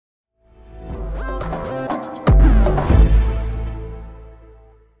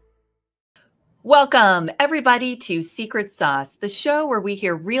Welcome, everybody, to Secret Sauce, the show where we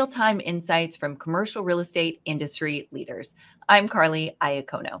hear real-time insights from commercial real estate industry leaders. I'm Carly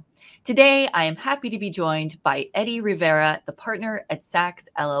Iacono. Today, I am happy to be joined by Eddie Rivera, the partner at Sachs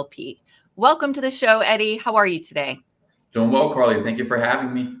LLP. Welcome to the show, Eddie. How are you today? Doing well, Carly. Thank you for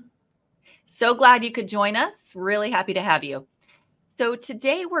having me. So glad you could join us. Really happy to have you. So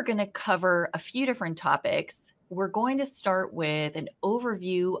today we're going to cover a few different topics. We're going to start with an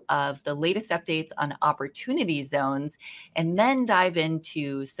overview of the latest updates on opportunity zones, and then dive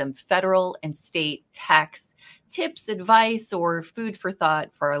into some federal and state tax tips, advice, or food for thought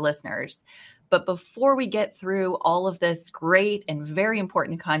for our listeners. But before we get through all of this great and very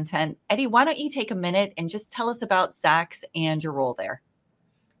important content, Eddie, why don't you take a minute and just tell us about Sachs and your role there?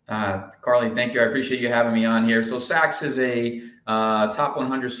 Carly, thank you. I appreciate you having me on here. So Sachs is a top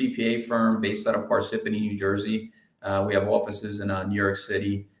 100 CPA firm based out of Parsippany, New Jersey. We have offices in New York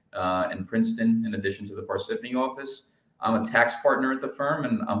City and Princeton, in addition to the Parsippany office. I'm a tax partner at the firm,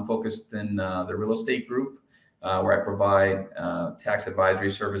 and I'm focused in the real estate group, where I provide tax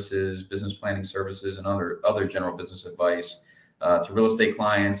advisory services, business planning services, and other general business advice to real estate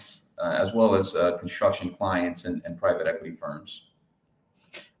clients, as well as construction clients and private equity firms.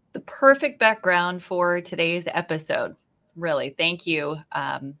 The perfect background for today's episode. Really, thank you.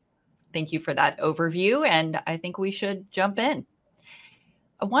 Thank you for that overview. And I think we should jump in.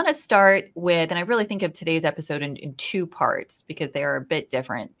 I want to start with, and I really think of today's episode in two parts because they are a bit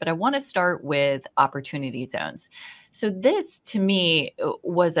different, but I want to start with opportunity zones. So this, to me,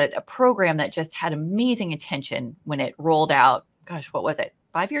 was a program that just had amazing attention when it rolled out. Gosh, what was it?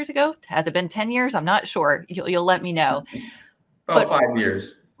 5 years ago? Has it been 10 years? I'm not sure. You'll let me know. About 5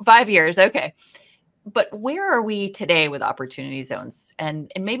 years. 5 years. Okay. But where are we today with opportunity zones?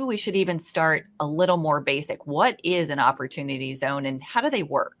 And maybe we should even start a little more basic. What is an opportunity zone and how do they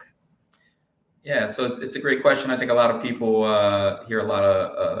work? Yeah, so it's a great question. I think a lot of people hear a lot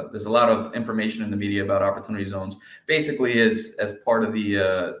of, there's a lot of information in the media about opportunity zones. Basically, as part of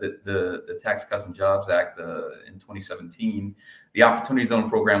the Tax Cuts and Jobs Act in 2017, the Opportunity Zone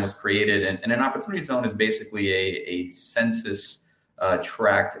program was created. And an opportunity zone is basically a census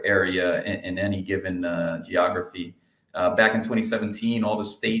tract area in any given geography. Back in 2017, all the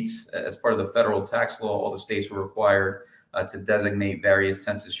states, as part of the federal tax law, all the states were required to designate various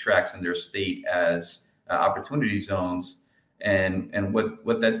census tracts in their state as opportunity zones. And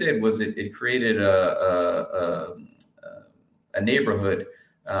what that did was it created a neighborhood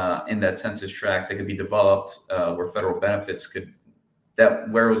in that census tract that could be developed where federal benefits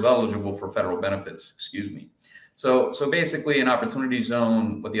where it was eligible for federal benefits, excuse me. So basically an opportunity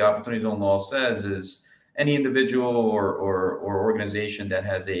zone, what the opportunity zone law says is any individual or organization that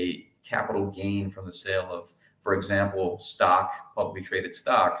has a capital gain from the sale of, for example, stock, publicly traded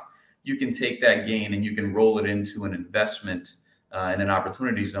stock, you can take that gain and you can roll it into an investment in an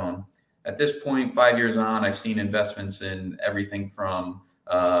opportunity zone. At this point, 5 years on, I've seen investments in everything from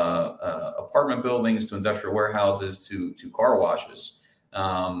apartment buildings to industrial warehouses to car washes.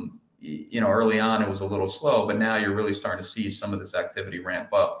 Early on it was a little slow, but now you're really starting to see some of this activity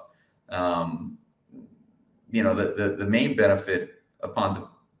ramp up. The main benefit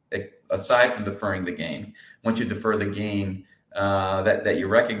aside from deferring the gain, once you defer the gain that you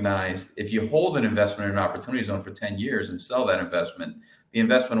recognized, if you hold an investment in an opportunity zone for 10 years and sell that investment, the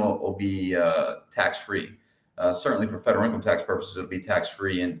investment will be tax-free. Certainly for federal income tax purposes, it'll be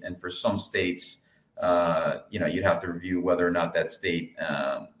tax-free. And for some states, you'd have to review whether or not that state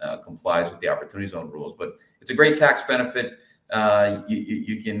complies with the opportunity zone rules. But it's a great tax benefit.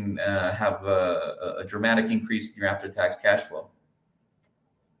 You can have a dramatic increase in your after-tax cash flow.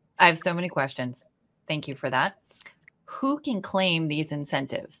 I have so many questions. Thank you for that. Who can claim these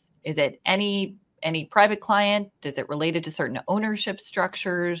incentives? Is it any private client? Is it related to certain ownership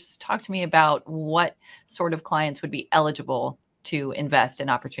structures? Talk to me about what sort of clients would be eligible to invest in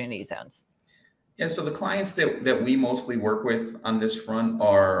opportunity zones. Yeah, so the clients that we mostly work with on this front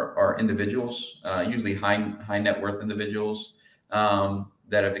are individuals, usually high net worth individuals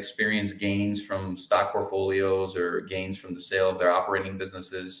that have experienced gains from stock portfolios or gains from the sale of their operating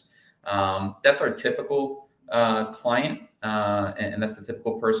businesses. That's our typical client, and that's the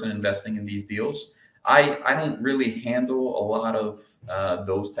typical person investing in these deals. I don't really handle a lot of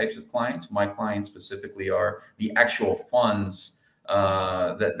those types of clients. My clients specifically are the actual funds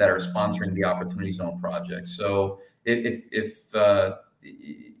that are sponsoring the Opportunity Zone project. So if that's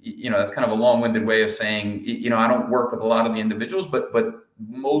kind of a long-winded way of saying, I don't work with a lot of the individuals, but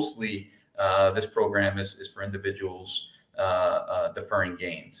mostly this program is for individuals deferring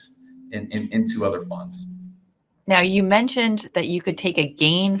gains into other funds. Now, you mentioned that you could take a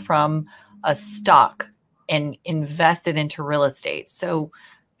gain from a stock and invest it into real estate. So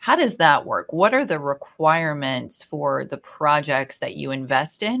how does that work? What are the requirements for the projects that you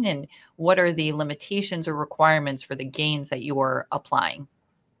invest in, and what are the limitations or requirements for the gains that you are applying?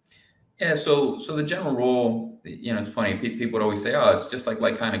 Yeah, so the general rule, it's funny. People would always say, "Oh, it's just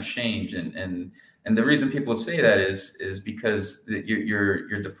like kind exchange," and the reason people would say that is because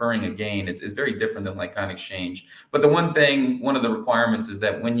you're deferring a gain. It's very different than like kind exchange. But one of the requirements is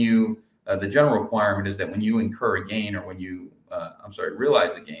that the general requirement is that when you incur a gain, or when you,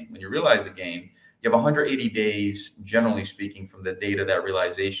 realize a gain. When you realize a gain, you have 180 days, generally speaking, from the date of that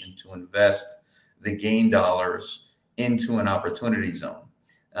realization to invest the gain dollars into an opportunity zone.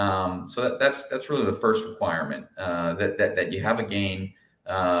 So that's really the first requirement, that you have a gain.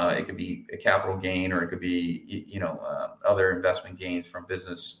 It could be a capital gain, or it could be other investment gains from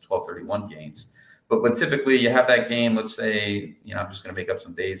business 1231 gains. But typically you have that gain. Let's say, I'm just going to make up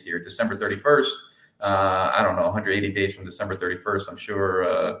some days here. December 31st. I don't know, 180 days from December 31st. I'm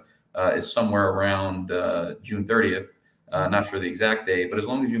sure is somewhere around June 30th. Not sure the exact date, but as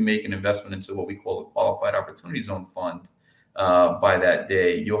long as you make an investment into what we call a qualified opportunity zone fund, by that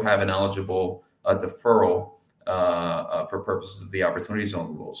day, you'll have an eligible deferral for purposes of the opportunity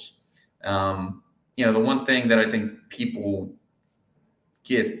zone rules. The one thing that I think people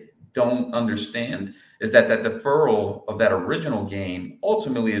don't understand is that deferral of that original gain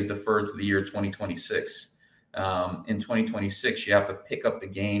ultimately is deferred to the year 2026. In 2026, you have to pick up the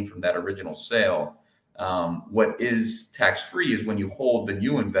gain from that original sale. What is tax-free is when you hold the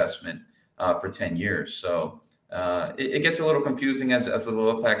new investment for 10 years. So it gets a little confusing as with the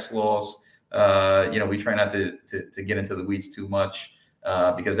little tax laws. We try not to get into the weeds too much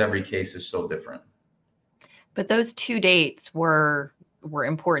because every case is so different. But those two dates were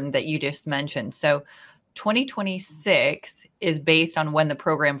important that you just mentioned. So 2026 is based on when the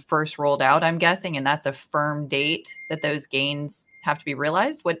program first rolled out, I'm guessing, and that's a firm date that those gains have to be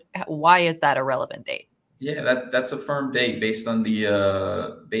realized. Why is that a relevant date? Yeah, that's a firm date based on the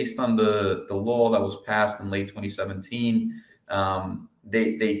law that was passed in late 2017.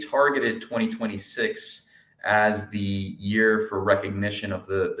 They targeted 2026 as the year for recognition of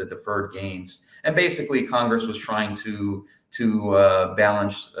the deferred gains, and basically Congress was trying to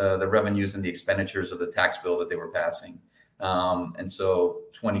balance the revenues and the expenditures of the tax bill that they were passing, and so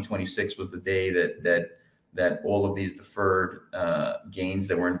 2026 was the day that all of these deferred gains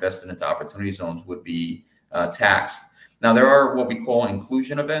that were invested into opportunity zones would be taxed. Now, there are what we call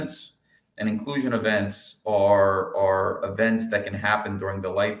inclusion events, and inclusion events are events that can happen during the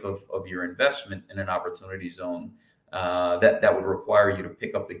life of your investment in an opportunity zone that would require you to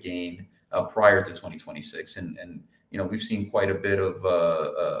pick up the gain prior to 2026. And we've seen quite a bit of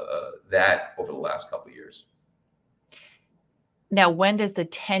that over the last couple of years. Now, when does the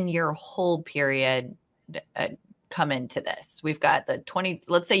 10-year hold period come into this? We've got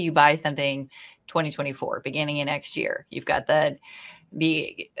let's say you buy something 2024, beginning of next year. You've got the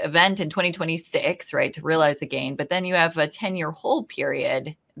event in 2026, right, to realize the gain, but then you have a 10-year hold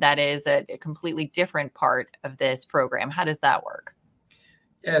period that is a completely different part of this program. How does that work?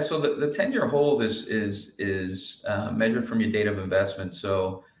 Yeah, so the 10-year hold is measured from your date of investment.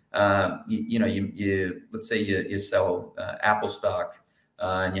 So you let's say you sell Apple stock,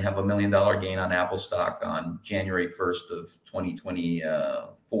 and you have $1 million gain on Apple stock on January 1st of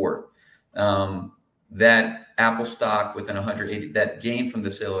 2024. That Apple stock within 180, that gain from the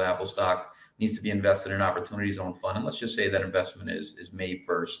sale of Apple stock needs to be invested in an opportunity zone fund. And let's just say that investment is May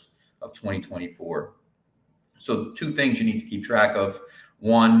 1st of 2024. So two things you need to keep track of.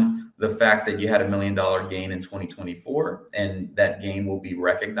 One, the fact that you had $1 million gain in 2024, and that gain will be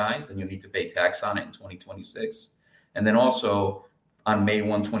recognized and you need to pay tax on it in 2026. And then also on May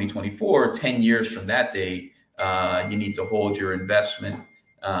 1, 2024, 10 years from that date, you need to hold your investment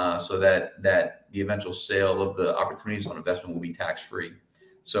so that the eventual sale of the opportunity zone investment will be tax-free.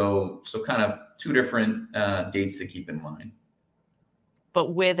 So kind of two different dates to keep in mind.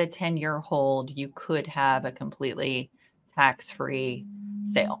 But with a 10-year hold, you could have a completely tax-free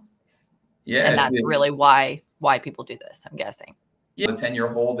sale. Yeah. And that's really why people do this, I'm guessing. Yeah, the 10-year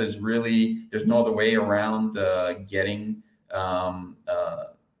hold is really, there's no other way around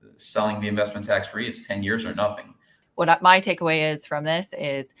selling the investment tax-free. It's 10 years or nothing. What my takeaway is from this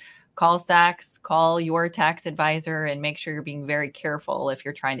is call Sachs, call your tax advisor, and make sure you're being very careful if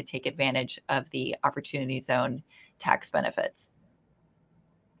you're trying to take advantage of the opportunity zone tax benefits.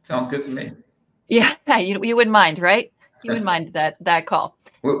 Sounds good to me. Yeah, you wouldn't mind, right? You wouldn't mind that call.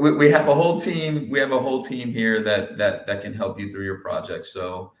 We have a whole team. We have a whole team here that can help you through your project.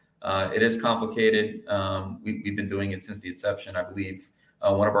 So it is complicated. We've been doing it since the inception. I believe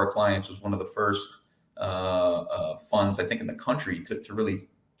one of our clients was one of the first funds, I think, in the country to really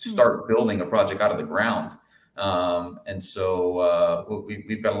start building a project out of the ground. And so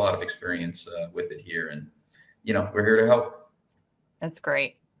we've got a lot of experience with it here, and we're here to help. That's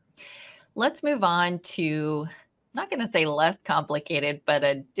great. Let's move on to, I'm not going to say less complicated, but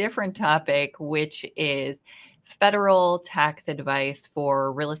a different topic, which is federal tax advice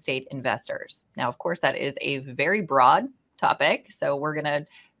for real estate investors. Now, of course, that is a very broad topic, so we're going to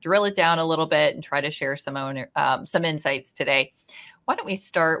drill it down a little bit and try to share some insights today. Why don't we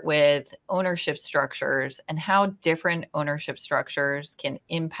start with ownership structures and how different ownership structures can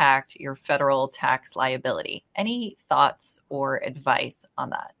impact your federal tax liability? Any thoughts or advice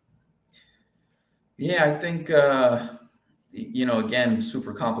on that? Yeah, I think, again,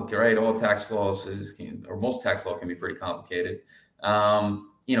 super complicated, right? All tax laws or most tax law can be pretty complicated.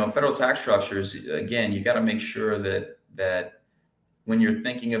 Federal tax structures, again, you got to make sure that when you're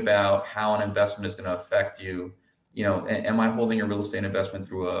thinking about how an investment is going to affect you, am I holding a real estate investment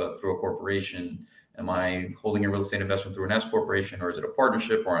through a corporation? Am I holding a real estate investment through an S corporation, or is it a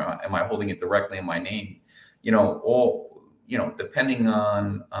partnership, or am I holding it directly in my name? Depending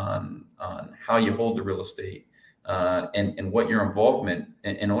on how you hold the real estate and what your involvement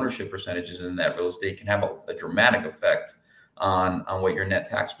and ownership percentages in that real estate can have a dramatic effect on what your net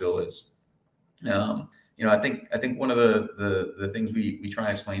tax bill is. I think one of the things we try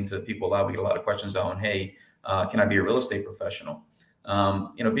and explain to people a lot, we get a lot of questions on, hey, can I be a real estate professional?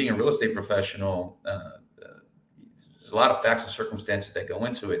 Being a real estate professional, there's a lot of facts and circumstances that go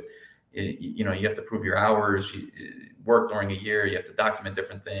into it. You have to prove your hours, you work during a year, you have to document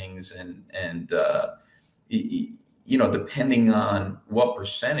different things, and depending on what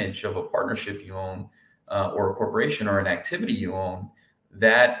percentage of a partnership you own, or a corporation or an activity you own,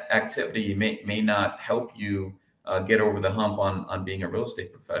 that activity may not help you get over the hump on being a real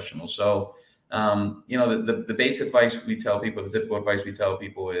estate professional. So, the base advice we tell people, the typical advice we tell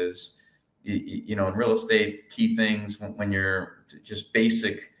people is, in real estate, key things when you're just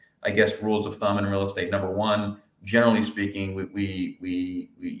basic, I guess, rules of thumb in real estate. Number one, generally speaking,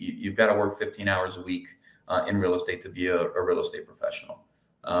 you've got to work 15 hours a week in real estate to be a real estate professional.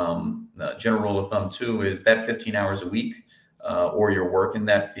 The general rule of thumb two is that 15 hours a week or your work in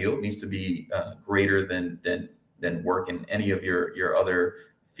that field needs to be greater than work in any of your other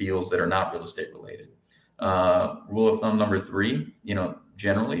fields that are not real estate related. Rule of thumb number three,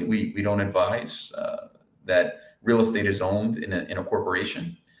 generally we don't advise that real estate is owned in a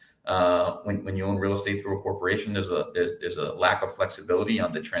corporation. When you own real estate through a corporation, there's a lack of flexibility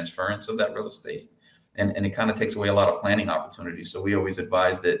on the transference of that real estate, and it kind of takes away a lot of planning opportunities. So we always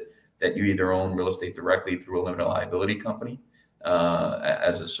advise that you either own real estate directly through a limited liability company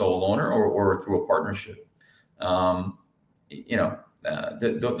as a sole owner, or through a partnership. Those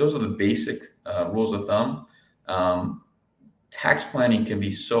are the basic rules of thumb. Tax planning can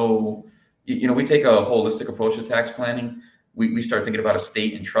be so, we take a holistic approach to tax planning. We start thinking about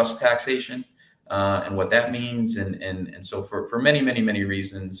estate and trust taxation and what that means. And so for many, many, many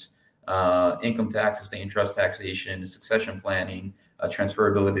reasons, income tax, estate and trust taxation, succession planning,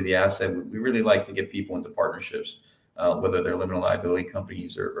 transferability of the asset, we really like to get people into partnerships, whether they're limited liability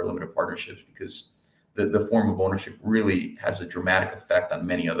companies or limited partnerships, because the form of ownership really has a dramatic effect on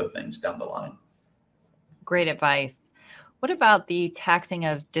many other things down the line. Great advice. What about the taxing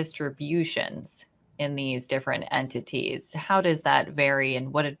of distributions in these different entities? How does that vary,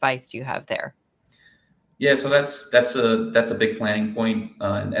 and what advice do you have there? Yeah, so that's a big planning point,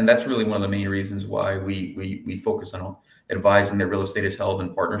 and that's really one of the main reasons why we focus on advising that real estate is held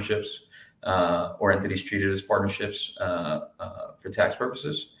in partnerships or entities treated as partnerships for tax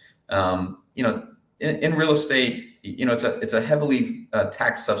purposes. In real estate, it's a heavily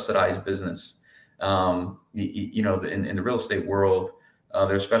tax subsidized business. In the real estate world,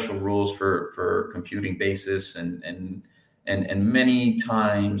 there's special rules for computing basis, and many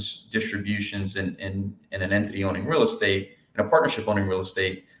times distributions in an entity owning real estate, in a partnership owning real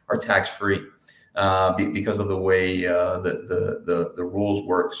estate, are tax free because of the way the rules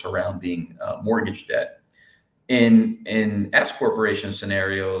work surrounding mortgage debt. In S corporation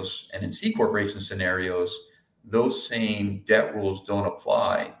scenarios and in C corporation scenarios, those same debt rules don't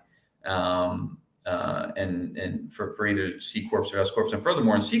apply. And for either C corps or S corps, and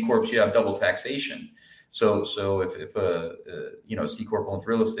furthermore, in C corps you have double taxation. So if a C corp owns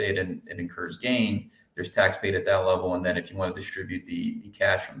real estate and it incurs gain, there's tax paid at that level, and then if you want to distribute the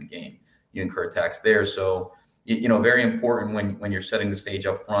cash from the gain, you incur tax there. So very important when you're setting the stage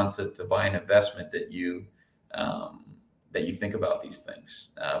up front to buy an investment that you think about these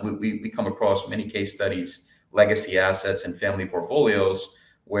things. We come across many case studies legacy assets and family portfolios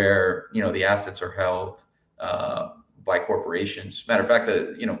where, the assets are held by corporations. Matter of fact,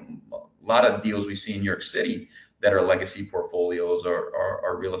 a lot of deals we see in New York City that are legacy portfolios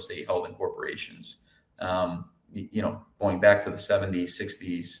are real estate held in corporations. Going back to the 70s,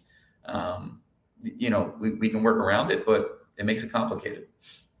 60s, we can work around it, but it makes it complicated.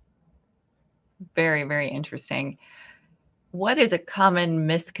 Very, very interesting. What is a common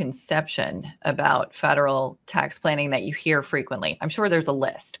misconception about federal tax planning that you hear frequently? I'm sure there's a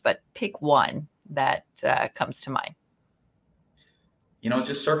list, but pick one that comes to mind.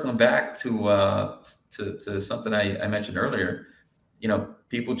 Just circling back to something I mentioned earlier,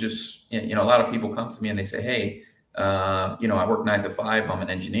 people just, a lot of people come to me and they say, hey, I work 9 to 5. I'm an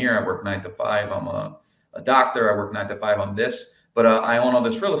engineer. I work 9 to 5. I'm a doctor. I work 9 to 5. I'm this, but I own all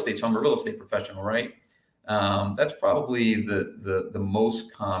this real estate. So I'm a real estate professional, right? That's probably the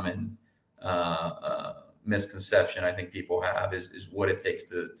most common misconception I think people have is what it takes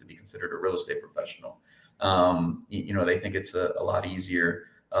to be considered a real estate professional. They think it's a lot easier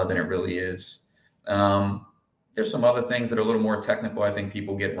than it really is. There's some other things that are a little more technical I think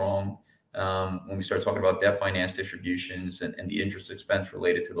people get wrong when we start talking about debt finance distributions and the interest expense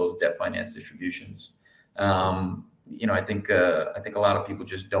related to those debt finance distributions. I think a lot of people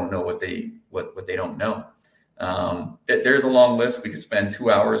just don't know what they don't know. There's a long list. We could spend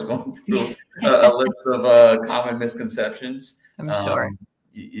 2 hours going through a list of common misconceptions. I'm sure.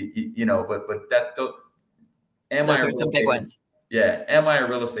 But that those are some big ones. Yeah, am I a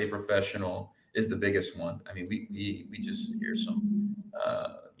real estate professional is the biggest one. I mean, we just hear some,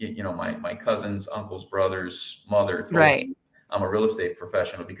 my cousins, uncles, brothers, mother told me I'm a real estate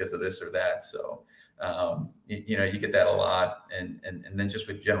professional because of this or that. So, you get that a lot. And then just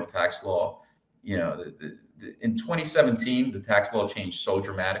with general tax law, in 2017, the tax law changed so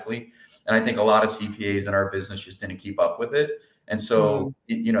dramatically. And I think a lot of CPAs in our business just didn't keep up with it. And so,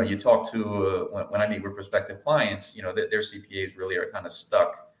 you talk to, when I meet with prospective clients, their CPAs really are kind of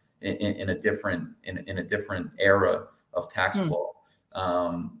stuck in a different era of tax law.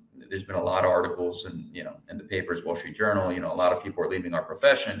 There's been a lot of articles and, in the papers, Wall Street Journal, a lot of people are leaving our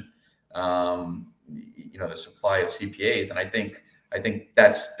profession, the supply of CPAs. And I think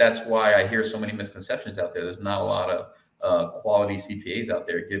that's why I hear so many misconceptions out there. There's not a lot of quality CPAs out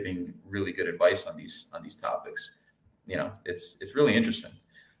there giving really good advice on these topics. It's really interesting.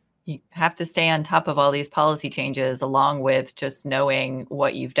 You have to stay on top of all these policy changes along with just knowing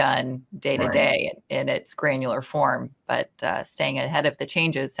what you've done day to day in its granular form. But staying ahead of the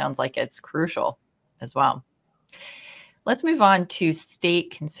changes sounds like it's crucial as well. Let's move on to state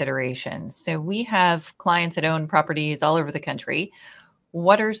considerations. So we have clients that own properties all over the country.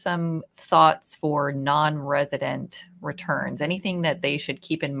 What are some thoughts for non-resident returns? Anything that they should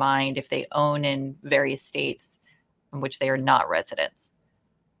keep in mind if they own in various states in which they are not residents?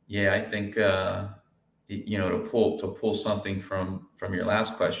 Yeah, I think to pull something from your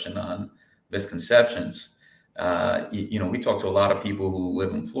last question on misconceptions. We talk to a lot of people who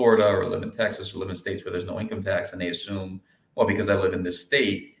live in Florida or live in Texas or live in states where there's no income tax, and they assume, well, because I live in this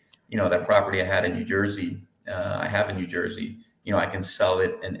state, that property I had in New Jersey, I have in New Jersey, I can sell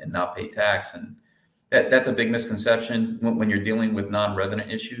it and not pay tax. And that's a big misconception when you're dealing with non-resident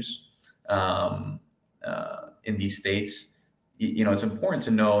issues in these states. It's important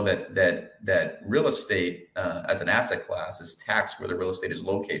to know that real estate as an asset class is taxed where the real estate is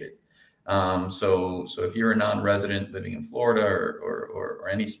located. So if you're a non-resident living in Florida or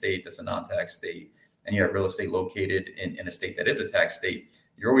any state that's a non-tax state, and you have real estate located in a state that is a tax state,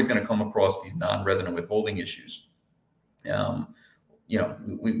 you're always going to come across these non-resident withholding issues.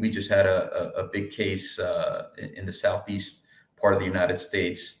 We just had a big case in the southeast part of the United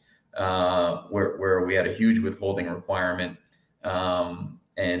States where we had a huge withholding requirement.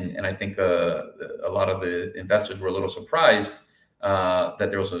 And I think a lot of the investors were a little surprised that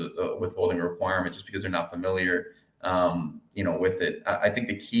there was a withholding requirement just because they're not familiar, with it. I think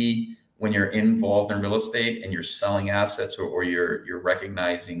the key when you're involved in real estate and you're selling assets or you're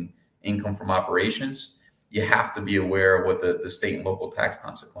recognizing income from operations, you have to be aware of what the state and local tax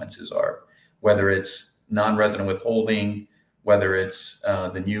consequences are, whether it's non-resident withholding, whether it's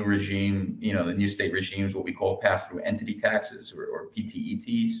the new regime, the new state regimes, what we call pass-through entity taxes or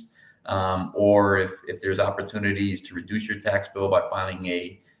PTETs, or if there's opportunities to reduce your tax bill by filing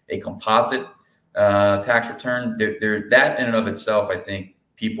a composite tax return. That in and of itself, I think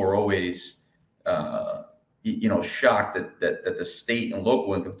people are always, shocked that the state and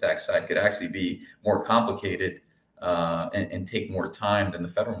local income tax side could actually be more complicated and take more time than the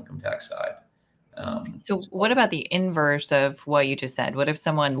federal income tax side. So what about the inverse of what you just said? What if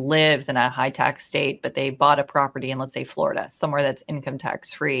someone lives in a high tax state, but they bought a property in, let's say, Florida, somewhere that's income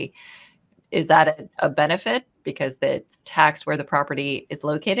tax free? Is that a benefit because it's taxed where the property is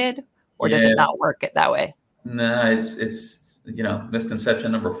located, or does it Yeah, not work it that way? no, it's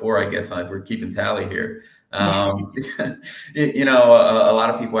misconception number four, I guess. If we're keeping tally here. A lot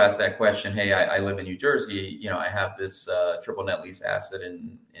of people ask that question. Hey, I live in New Jersey. I have this triple net lease asset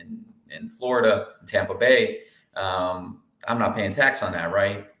in Florida, in Tampa Bay. I'm not paying tax on that,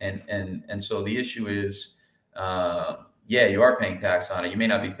 right? And so the issue is, yeah, you are paying tax on it. You may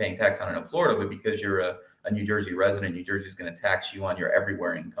not be paying tax on it in Florida, but because you're a New Jersey resident, New Jersey is going to tax you on your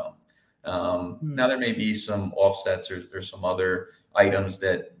everywhere income. Now there may be some offsets or some other items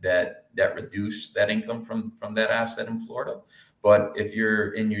that reduce that income from that asset in Florida. But if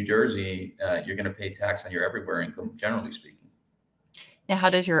you're in New Jersey, you're going to pay tax on your everywhere income, generally speaking. Now, how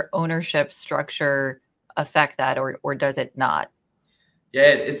does your ownership structure affect that, or does it not? Yeah,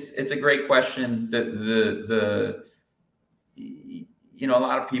 it's a great question. A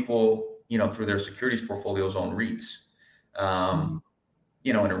lot of people, through their securities portfolios own REITs.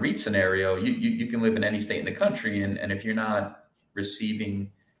 In a REIT scenario, you can live in any state in the country, and if you're not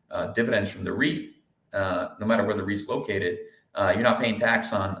receiving dividends from the REIT, no matter where the REIT's located, you're not paying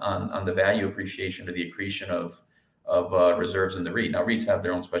tax on the value appreciation or the accretion of reserves in the REIT. Now, REITs have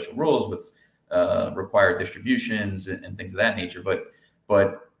their own special rules with required distributions and things of that nature, but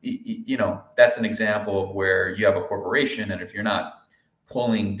that's an example of where you have a corporation, and if you're not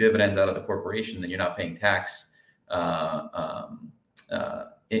pulling dividends out of the corporation, then you're not paying tax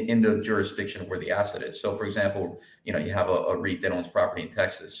in the jurisdiction of where the asset is. So, for example, you have a REIT that owns property in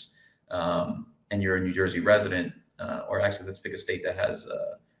Texas, and you're a New Jersey resident, or actually, let's pick a state that has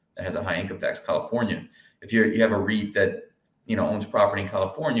a high income tax, California. If you have a REIT that owns property in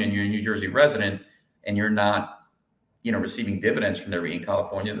California, and you're a New Jersey resident, and you're not receiving dividends from the REIT in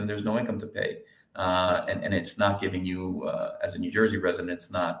California, then there's no income to pay, and it's not giving you, as a New Jersey resident,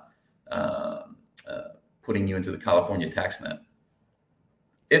 it's not putting you into the California tax net.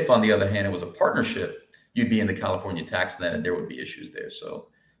 If, on the other hand, it was a partnership, you'd be in the California tax net, and there would be issues there. So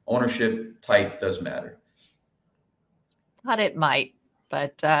ownership type does matter. Thought it might,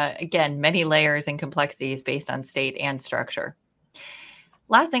 but again, many layers and complexities based on state and structure.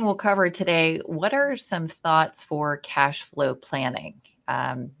 Last thing we'll cover today, what are some thoughts for cash flow planning?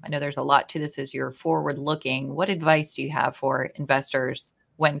 I know there's a lot to this as you're forward looking. What advice do you have for investors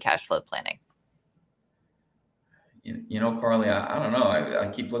when cash flow planning? Carly, I don't know. I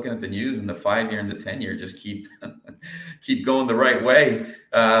keep looking at the news, and the 5-year and the 10-year just keep going the right way.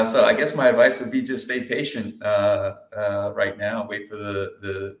 So I guess my advice would be just stay patient right now. Wait for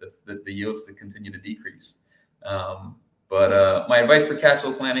the yields to continue to decrease. But my advice for cash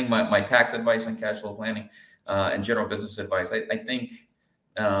flow planning, my tax advice on cash flow planning, and general business advice, I think,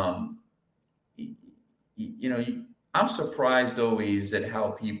 I'm surprised always at how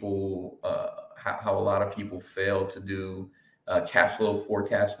people. How a lot of people fail to do cash flow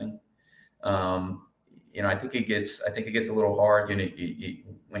forecasting. I think it gets a little hard.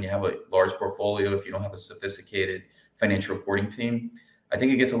 When you have a large portfolio, if you don't have a sophisticated financial reporting team, I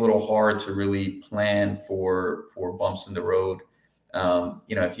think it gets a little hard to really plan for bumps in the road.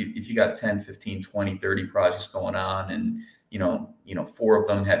 If you got 10, 15, 20, 30 projects going on, and 4 of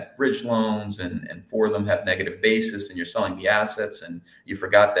them have bridge loans, and 4 of them have negative basis, and you're selling the assets, and you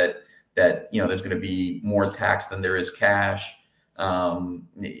forgot that there's going to be more tax than there is cash, all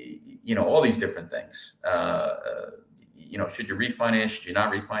these different things. Should you refinance? Should you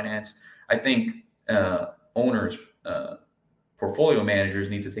not refinance? I think owners, portfolio managers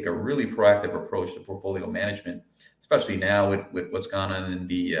need to take a really proactive approach to portfolio management, especially now with what's gone on in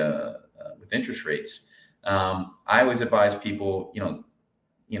the with interest rates. I always advise people,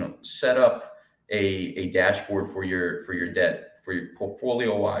 set up a dashboard for your debt, for your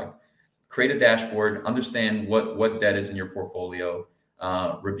portfolio wide. Create a dashboard, understand what debt is in your portfolio,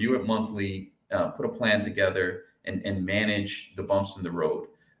 review it monthly, put a plan together, and manage the bumps in the road.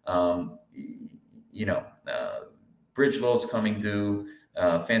 Bridge loans coming due,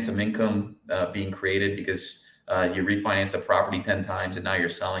 phantom income being created because you refinanced a property 10 times and now you're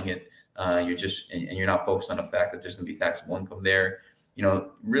selling it. You're not focused on the fact that there's going to be taxable income there.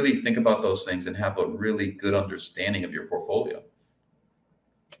 Really think about those things and have a really good understanding of your portfolio.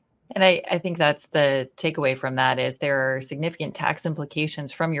 And I think that's the takeaway from that is there are significant tax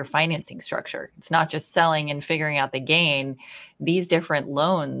implications from your financing structure. It's not just selling and figuring out the gain. These different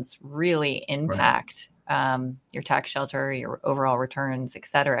loans really impact your tax shelter, your overall returns, et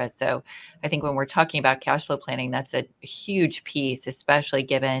cetera. So I think when we're talking about cash flow planning, that's a huge piece, especially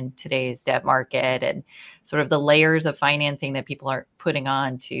given today's debt market and sort of the layers of financing that people are putting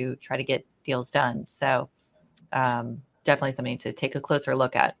on to try to get deals done. So definitely something to take a closer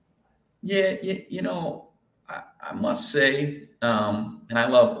look at. Yeah, I must say, and I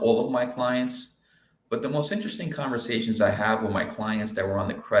love all of my clients, but the most interesting conversations I have with my clients that were on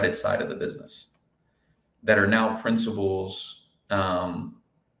the credit side of the business, that are now principals, in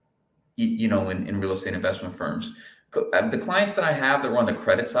real estate investment firms. The clients that I have that were on the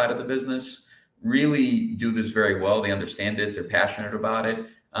credit side of the business really do this very well. They understand this. They're passionate about it.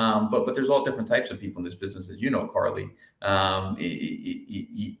 But there's all different types of people in this business, as you know, Carly.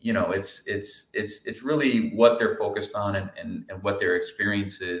 It's really what they're focused on and what their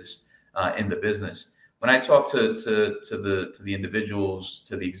experience is in the business. When I talk to the individuals,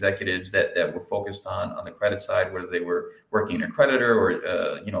 to the executives that were focused on the credit side, whether they were working in a creditor or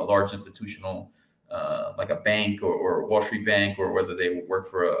a large institutional like a bank or Wall Street Bank, or whether they work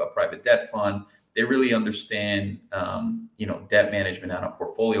for a private debt fund, they really understand debt management on a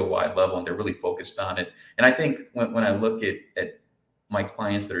portfolio wide level, and they're really focused on it. And I think when I look at my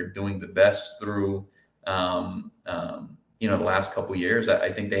clients that are doing the best through the last couple of years,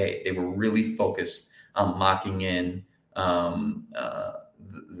 I think they were really focused on locking in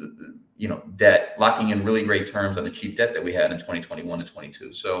debt, locking in really great terms on the cheap debt that we had in 2021 and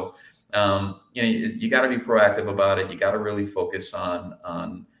 22. So you got to be proactive about it. You got to really focus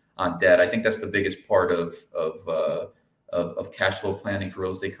on debt. I think that's the biggest part of cash flow planning for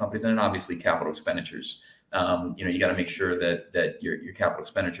real estate companies, and then obviously capital expenditures. You got to make sure that your capital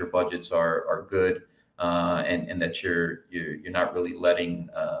expenditure budgets are good. And that you're not really letting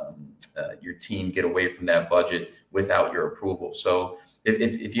your team get away from that budget without your approval. So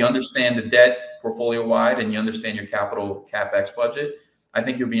if you understand the debt portfolio wide and you understand your capital CapEx budget, I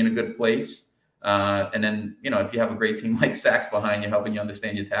think you'll be in a good place. And then if you have a great team like Sachs behind you helping you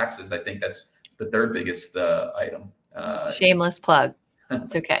understand your taxes, I think that's the third biggest item. Shameless plug.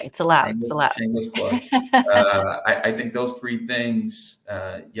 It's okay. It's allowed. It's allowed. Shameless plug. I think those three things,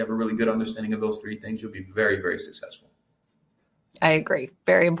 you have a really good understanding of those three things, you'll be very, very successful. I agree.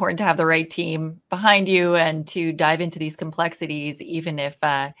 Very important to have the right team behind you and to dive into these complexities, even if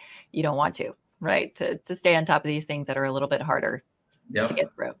you don't want to, right? To stay on top of these things that are a little bit harder to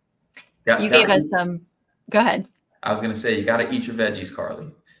get through. You gave us some, go ahead. I was going to say, you got to eat your veggies,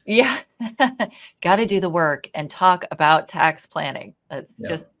 Carly. Yeah. Got to do the work and talk about tax planning. It's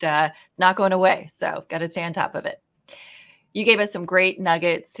just not going away. So got to stay on top of it. You gave us some great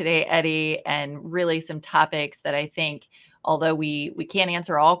nuggets today, Eddie, and really some topics that I think, although we can't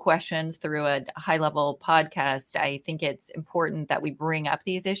answer all questions through a high-level podcast, I think it's important that we bring up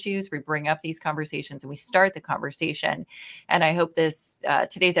these issues, we bring up these conversations, and we start the conversation. And I hope this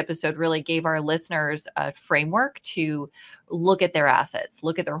today's episode really gave our listeners a framework to look at their assets,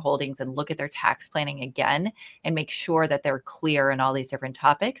 look at their holdings, and look at their tax planning again, and make sure that they're clear in all these different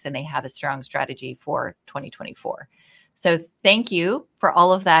topics and they have a strong strategy for 2024. So thank you for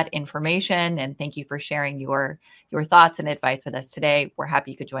all of that information, and thank you for sharing your thoughts and advice with us today. We're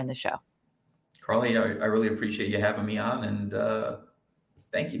happy you could join the show. Carly, I really appreciate you having me on, and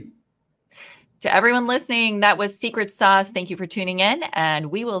thank you. To everyone listening, that was Secret Sauce. Thank you for tuning in, and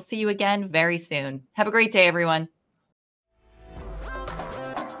we will see you again very soon. Have a great day, everyone.